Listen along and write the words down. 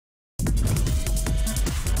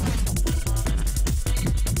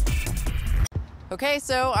Okay,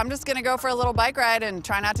 so I'm just gonna go for a little bike ride and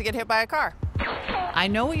try not to get hit by a car. I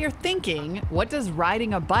know what you're thinking. What does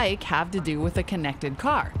riding a bike have to do with a connected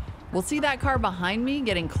car? We'll see that car behind me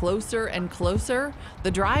getting closer and closer.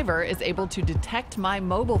 The driver is able to detect my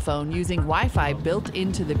mobile phone using Wi-Fi built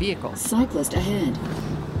into the vehicle. Cyclist ahead.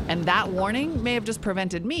 And that warning may have just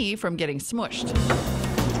prevented me from getting smushed.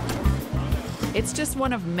 It's just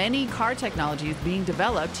one of many car technologies being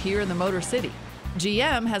developed here in the Motor City.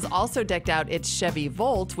 GM has also decked out its Chevy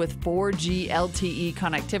Volt with 4G LTE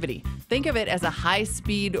connectivity. Think of it as a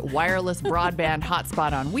high-speed wireless broadband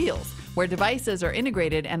hotspot on wheels, where devices are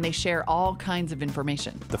integrated and they share all kinds of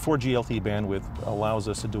information. The 4G LTE bandwidth allows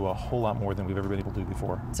us to do a whole lot more than we've ever been able to do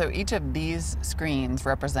before. So each of these screens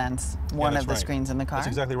represents one of the screens in the car? That's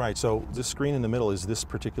exactly right. So this screen in the middle is this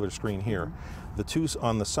particular screen here. The two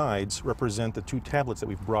on the sides represent the two tablets that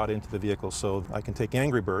we've brought into the vehicle. So I can take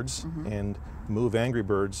Angry Birds and move Angry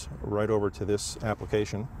Birds right over to this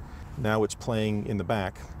application. Now it's playing in the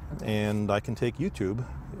back. And I can take YouTube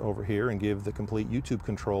over here and give the complete YouTube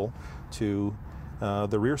control to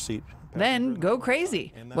the rear seat. Then go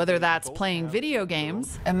crazy, whether that's playing video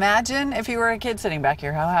games. Imagine if you were a kid sitting back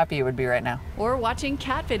here, how happy you would be right now. Or watching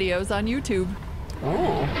cat videos on YouTube.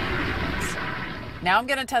 Ooh. Now I'm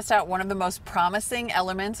going to test out one of the most promising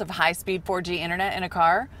elements of high-speed 4G internet in a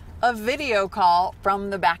car, a video call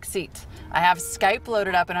from the back seat. I have Skype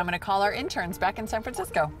loaded up and I'm going to call our interns back in San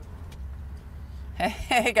Francisco.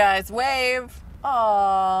 Hey guys, wave.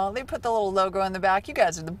 Aw, they put the little logo in the back. You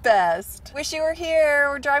guys are the best. Wish you were here.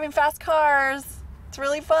 We're driving fast cars. It's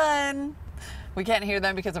really fun. We can't hear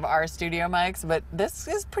them because of our studio mics, but this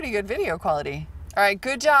is pretty good video quality. All right,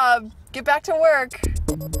 good job. Get back to work.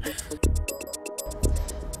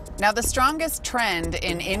 Now, the strongest trend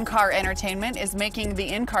in in-car entertainment is making the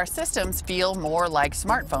in-car systems feel more like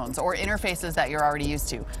smartphones or interfaces that you're already used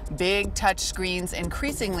to. Big touch screens,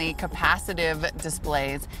 increasingly capacitive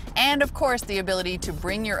displays, and of course, the ability to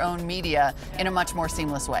bring your own media in a much more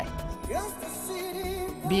seamless way.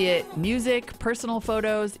 Be it music, personal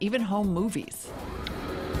photos, even home movies.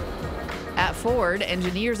 At Ford,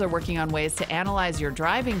 engineers are working on ways to analyze your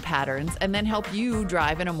driving patterns and then help you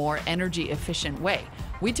drive in a more energy-efficient way.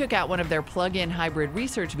 We took out one of their plug-in hybrid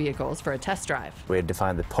research vehicles for a test drive. We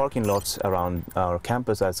defined the parking lots around our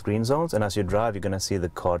campus as green zones, and as you drive, you're going to see the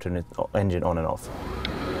car turn its engine on and off.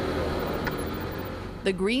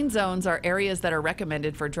 The green zones are areas that are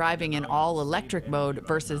recommended for driving in all-electric mode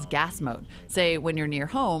versus gas mode, say when you're near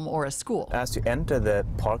home or a school. As you enter the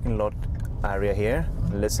parking lot area here,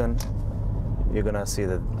 listen, you're going to see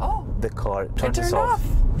that the car turns itself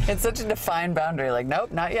off. It's such a defined boundary, like,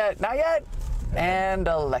 nope, not yet, not yet. And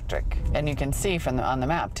electric. And you can see from on the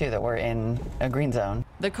map, too, that we're in a green zone.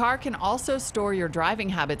 The car can also store your driving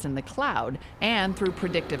habits in the cloud and, through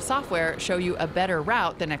predictive software, show you a better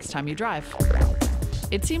route the next time you drive.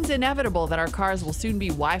 It seems inevitable that our cars will soon be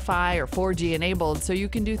Wi-Fi or 4G enabled, so you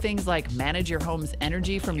can do things like manage your home's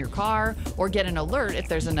energy from your car or get an alert if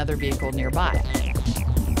there's another vehicle nearby.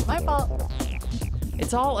 My fault.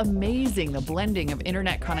 It's all amazing, the blending of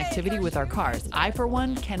internet connectivity with our cars. I, for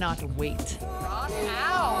one, cannot wait.